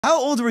How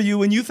old were you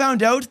when you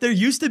found out there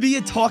used to be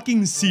a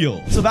talking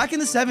seal? So back in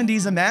the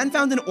 70s, a man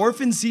found an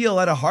orphan seal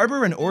at a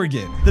harbor in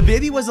Oregon. The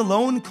baby was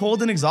alone,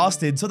 cold, and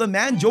exhausted, so the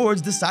man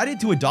George decided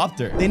to adopt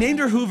her. They named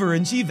her Hoover,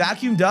 and she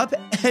vacuumed up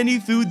any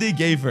food they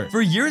gave her.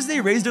 For years,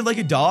 they raised her like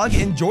a dog,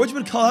 and George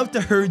would call out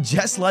to her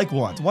just like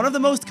one. One of the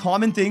most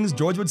common things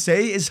George would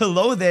say is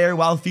hello there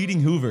while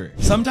feeding Hoover.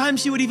 Sometimes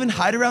she would even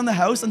hide around the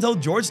house until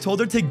George told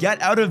her to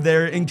get out of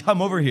there and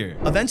come over here.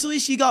 Eventually,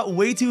 she got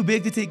way too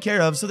big to take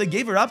care of, so they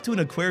gave her up to an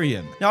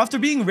aquarium. Now, after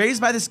being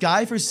raised by this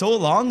guy for so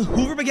long,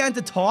 Hoover began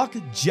to talk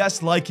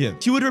just like him.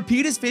 She would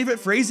repeat his favorite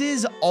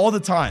phrases all the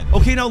time.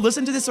 Okay, now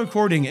listen to this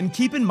recording and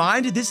keep in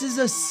mind this is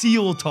a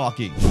seal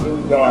talking.